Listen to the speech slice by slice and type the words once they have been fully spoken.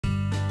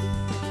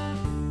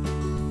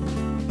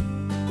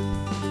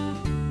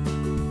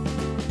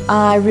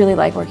I really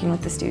like working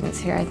with the students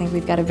here. I think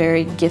we've got a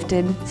very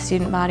gifted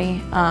student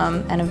body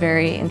and a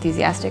very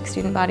enthusiastic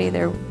student body.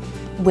 They're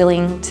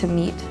willing to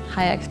meet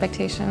high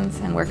expectations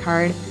and work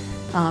hard.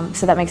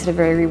 So that makes it a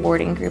very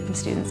rewarding group of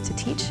students to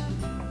teach.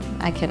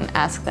 I can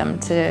ask them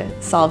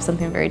to solve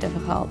something very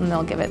difficult and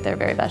they'll give it their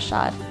very best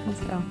shot.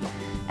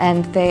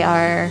 And they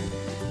are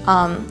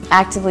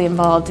actively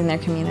involved in their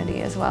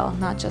community as well,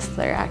 not just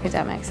their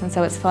academics. And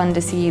so it's fun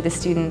to see the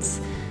students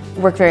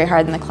work very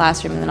hard in the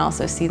classroom and then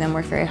also see them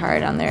work very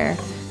hard on their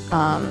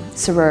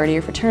sorority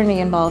or fraternity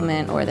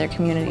involvement or their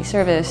community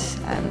service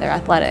and their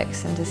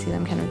athletics, and to see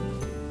them kind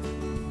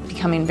of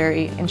becoming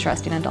very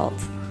interesting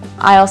adults.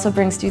 I also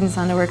bring students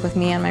on to work with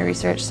me on my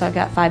research, so I've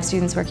got 5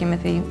 students working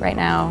with me right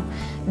now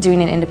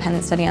doing an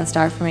independent study on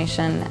star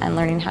formation and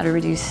learning how to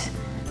reduce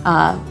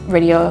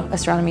radio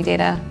astronomy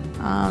data.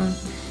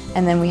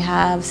 And then we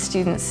have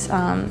students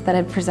that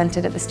have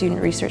presented at the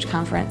Student Research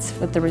Conference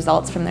with the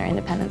results from their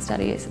independent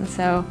studies. And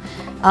so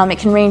it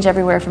can range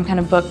everywhere from kind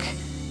of book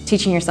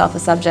teaching yourself a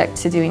subject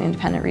to doing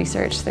independent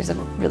research. There's a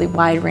really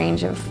wide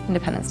range of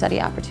independent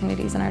study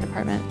opportunities in our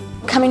department.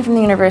 Coming from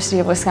the University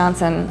of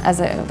Wisconsin,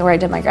 where I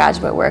did my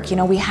graduate work,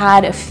 we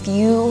had a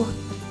few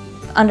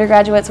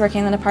undergraduates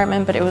working in the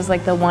department, but it was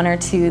like the 1 or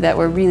 2 that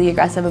were really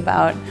aggressive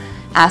about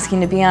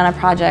asking to be on a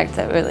project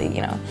that really,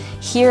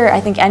 Here, I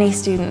think any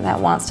student that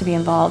wants to be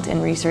involved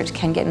in research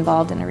can get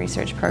involved in a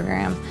research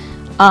program.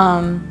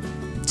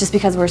 Just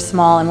because we're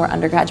small and we're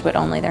undergraduate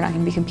only, they're not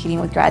going to be competing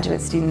with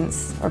graduate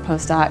students or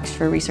postdocs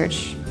for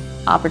research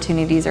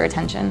opportunities or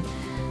attention.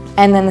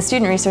 And then the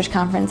Student Research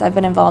Conference, I've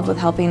been involved with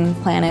helping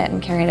plan it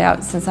and carry it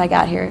out since I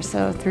got here,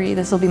 so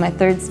this will be my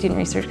 3rd Student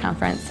Research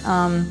Conference.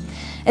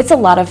 It's a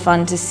lot of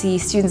fun to see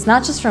students,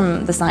 not just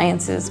from the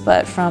sciences,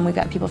 but we've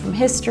got people from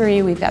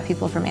history, we've got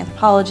people from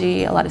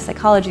anthropology, a lot of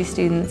psychology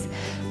students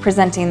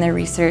presenting their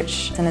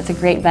research, and it's a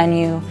great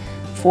venue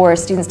for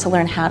students to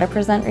learn how to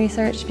present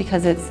research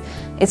because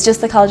it's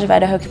just the College of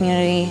Idaho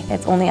community,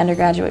 it's only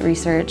undergraduate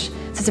research,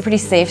 so it's a pretty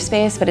safe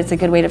space, but it's a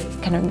good way to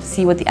kind of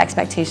see what the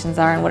expectations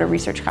are and what a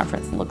research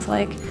conference looks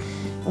like.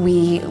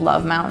 We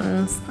love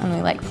mountains and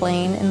we like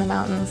playing in the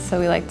mountains, so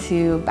we like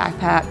to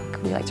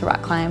backpack, we like to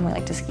rock climb, we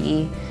like to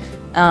ski.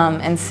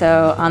 And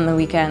so on the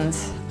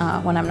weekends,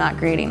 when I'm not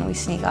grading, we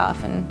sneak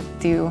off and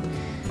do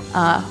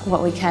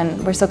what we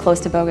can. We're so close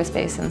to Bogus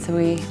Basin, so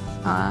we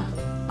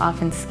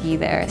often ski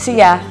there. So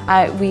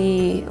yeah,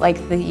 we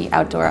like the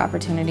outdoor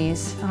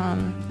opportunities,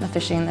 the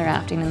fishing, the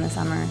rafting in the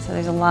summer. So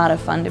there's a lot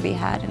of fun to be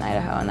had in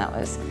Idaho, and that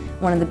was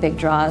one of the big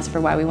draws for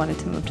why we wanted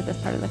to move to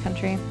this part of the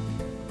country.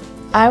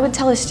 I would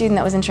tell a student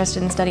that was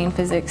interested in studying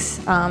physics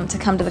to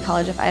come to the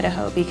College of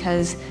Idaho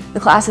because the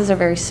classes are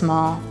very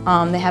small.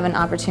 They have an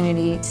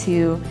opportunity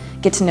to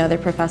get to know their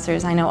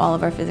professors. I know all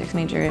of our physics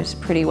majors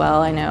pretty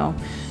well. I know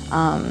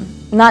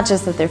not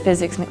just that they're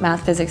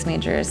math physics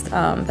majors,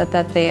 but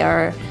that they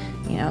are,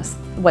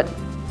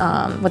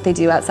 what they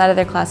do outside of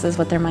their classes,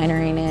 what they're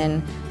minoring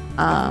in.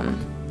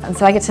 And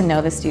so I get to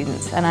know the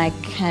students, and I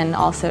can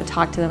also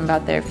talk to them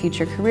about their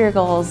future career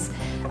goals,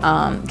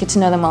 get to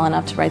know them well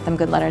enough to write them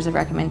good letters of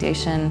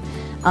recommendation,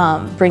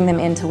 bring them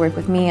in to work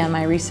with me on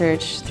my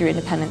research through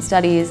independent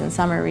studies and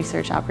summer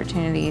research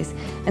opportunities.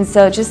 And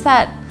so just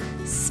that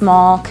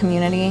small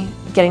community,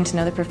 getting to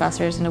know the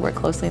professors and to work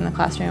closely in the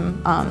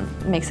classroom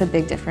makes a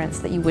big difference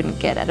that you wouldn't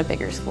get at a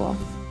bigger school.